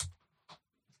 3.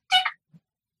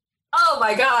 Oh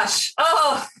my gosh.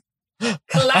 Oh,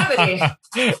 calamity.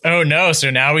 Oh no. So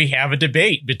now we have a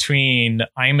debate between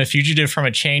I'm a Fugitive from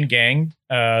a Chain Gang,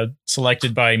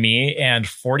 selected by me, and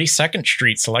 42nd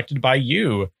Street, selected by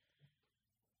you.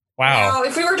 Wow. Now,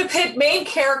 if we were to pit main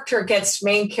character against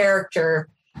main character,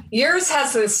 yours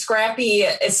has the scrappy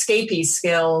escapee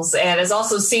skills and has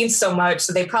also seen so much,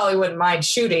 so they probably wouldn't mind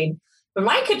shooting. But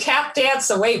mine could tap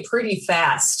dance away pretty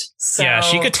fast. So yeah,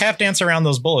 she could tap dance around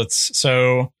those bullets.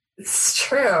 So it's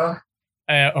true.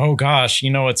 Oh gosh,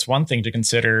 it's one thing to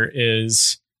consider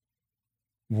is,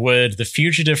 would the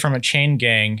Fugitive from a Chain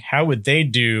Gang, how would they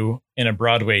do in a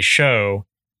Broadway show,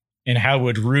 and how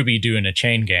would Ruby do in a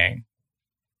chain gang?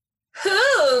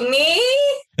 Who, me?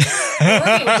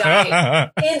 Ruby would die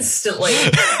instantly.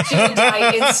 She would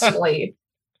die instantly.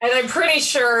 And I'm pretty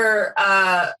sure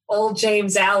old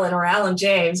James Allen or Alan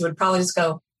James would probably just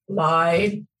go,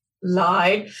 lied. So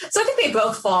I think they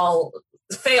both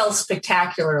fail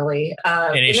spectacularly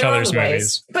in each other's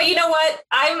movies. But you know what?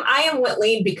 I am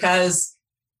Whitleen because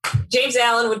James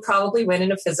Allen would probably win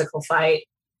in a physical fight.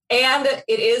 And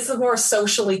it is a more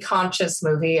socially conscious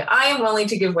movie. I am willing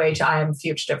to give way to I Am a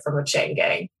Fugitive from a Chain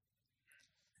Gang.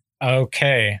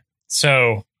 Okay.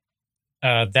 So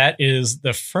that is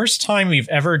the first time we've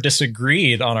ever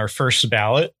disagreed on our first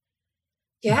ballot.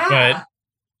 Yeah.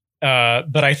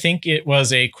 But I think it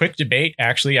was a quick debate.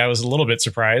 Actually, I was a little bit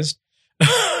surprised.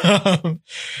 I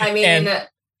mean...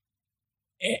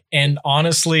 And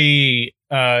honestly,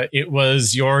 it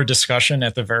was your discussion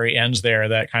at the very end there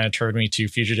that kind of turned me to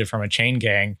Fugitive from a Chain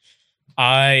Gang.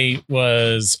 I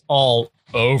was all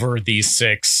over these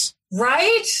 6.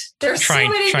 Right? There's so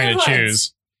many trying good to ones.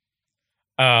 choose.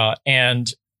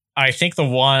 And I think the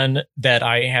one that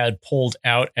I had pulled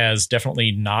out as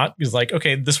definitely not, is like,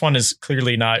 okay, this one is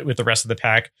clearly not with the rest of the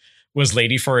pack, was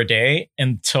Lady for a Day,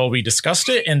 until we discussed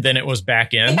it, and then it was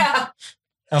back in. Yeah.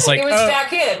 I was like, it was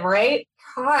back in, right?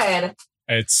 God.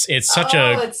 It's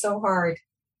so hard.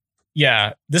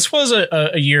 Yeah, this was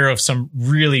a year of some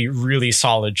really, really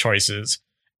solid choices.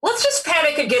 Let's just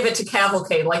panic and give it to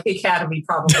Cavalcade, like the Academy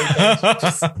probably did.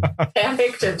 Just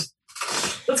panicked and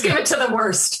let's give it to the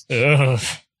worst.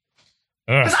 Because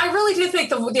I really do think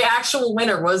the actual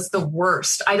winner was the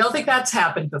worst. I don't think that's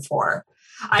happened before.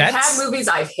 I've had movies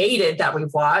I've hated that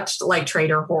we've watched, like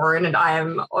Trader Horn and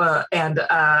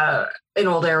In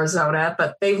Old Arizona,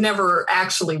 but they've never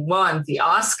actually won the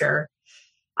Oscar.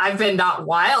 I've been not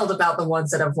wild about the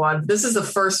ones that have won. This is the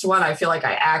first one I feel like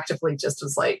I actively just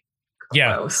was like,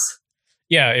 gross.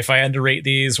 Yeah, if I had to rate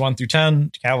these 1 through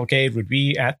 10, Cavalcade would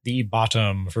be at the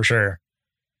bottom for sure.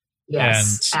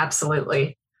 Yes,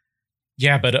 absolutely.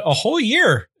 Yeah, but a whole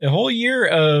year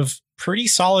of pretty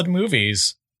solid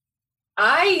movies.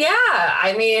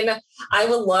 I mean, I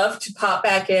would love to pop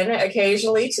back in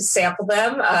occasionally to sample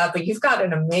them, but you've got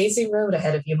an amazing road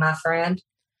ahead of you, my friend.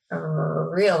 A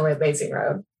real amazing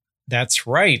road. That's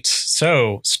right.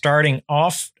 So starting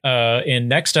off in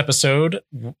next episode,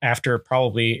 after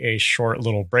probably a short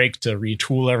little break to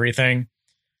retool everything,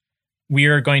 we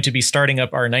are going to be starting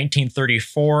up our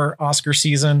 1934 Oscar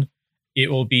season. It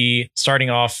will be starting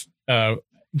off,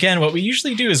 again, what we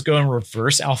usually do is go in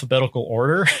reverse alphabetical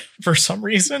order for some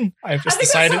reason. I've just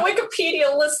decided that's how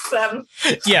Wikipedia lists them.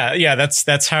 Yeah,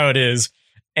 that's how it is.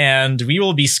 And we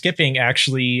will be skipping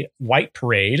actually White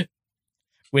Parade,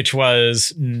 which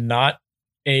was not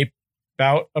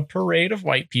about a parade of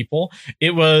white people.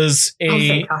 It was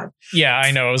yeah,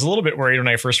 I know. I was a little bit worried when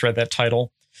I first read that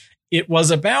title. It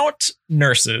was about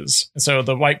nurses. So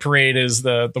the White Parade is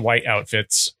the white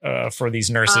outfits for these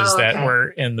nurses that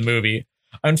were in the movie.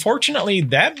 Unfortunately,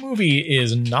 that movie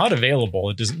is not available.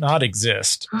 It does not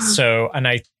exist. So, and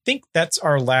I think that's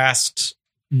our last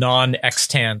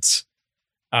non-extant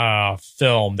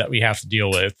film that we have to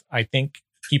deal with. I think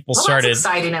people started. That's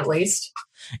exciting, at least.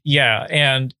 Yeah,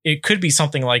 and it could be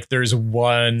something like there's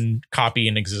one copy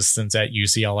in existence at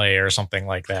UCLA or something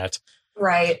like that.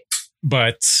 Right.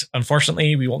 But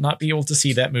unfortunately, we will not be able to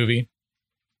see that movie.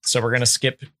 So we're going to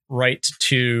skip right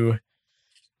to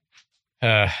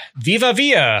Viva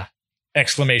Villa!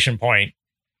 Exclamation point,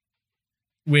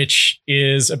 which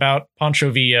is about Pancho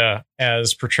Villa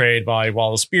as portrayed by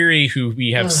Wallace Beery, who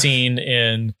we have seen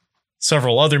in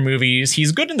several other movies.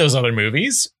 He's good in those other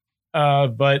movies,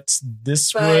 but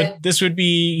this would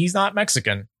be, he's not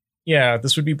Mexican. Yeah,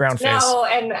 this would be brownface. No,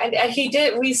 and he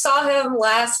did. We saw him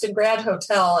last in Grand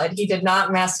Hotel, and he did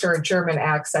not master a German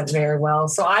accent very well.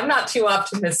 So I'm not too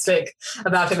optimistic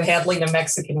about him handling a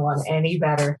Mexican one any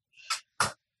better.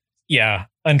 Yeah,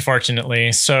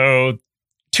 unfortunately. So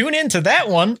tune into that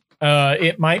one.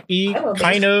 It might be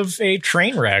kind of a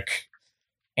train wreck.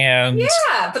 And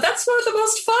yeah, but that's one of the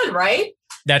most fun, right?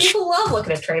 People love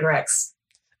looking at train wrecks.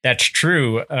 That's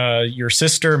true. Your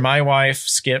sister, my wife,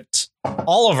 skipped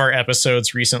all of our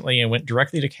episodes recently and went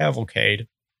directly to Cavalcade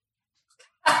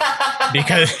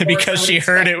because she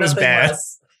heard it was bad.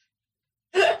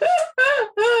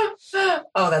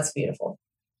 Oh, that's beautiful.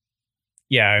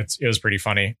 Yeah, it was pretty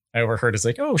funny. I overheard it's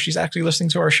like, oh, she's actually listening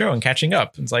to our show and catching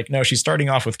up. It's like, no, she's starting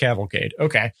off with Cavalcade.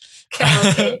 Okay.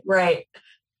 Cavalcade, right.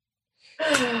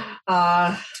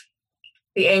 The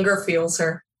anger fuels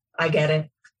her. I get it.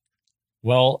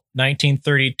 Well,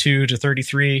 1932 to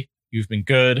 33, you've been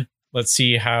good. Let's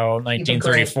see how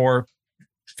 1934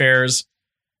 fares.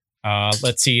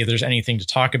 Let's see if there's anything to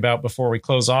talk about before we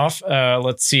close off.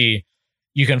 Let's see.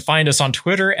 You can find us on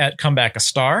Twitter at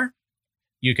ComebackAStar.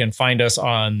 You can find us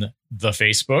on the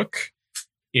Facebook.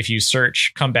 If you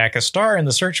search Comeback a Star in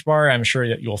the search bar, I'm sure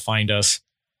that you'll find us.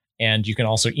 And you can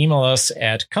also email us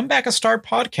at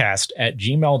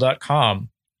comebackastarpodcast@gmail.com.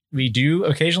 We do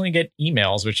occasionally get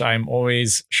emails, which I'm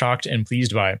always shocked and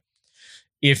pleased by.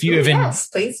 If you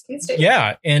please do.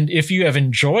 Yeah, and if you have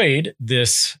enjoyed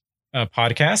this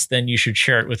podcast, then you should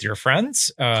share it with your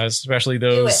friends, especially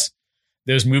those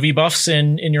movie buffs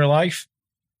in your life.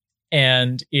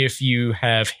 And if you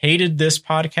have hated this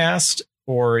podcast,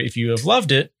 or if you have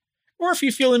loved it, or if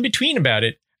you feel in between about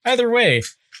it, either way,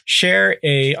 share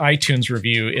a iTunes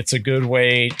review. It's a good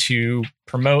way to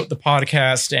promote the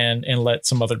podcast and let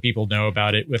some other people know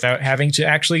about it without having to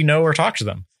actually know or talk to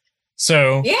them.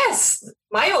 So yes,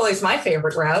 always my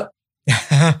favorite route.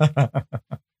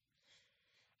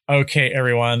 Okay,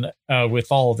 everyone,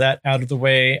 with all of that out of the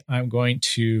way, I'm going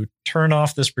to turn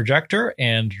off this projector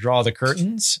and draw the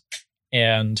curtains.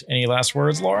 And any last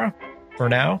words, Laura, for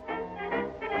now?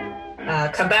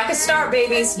 Come back a star,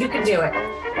 babies. You can do it.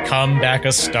 Come back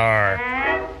a star. All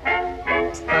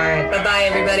right. Bye-bye,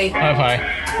 everybody.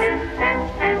 Bye-bye.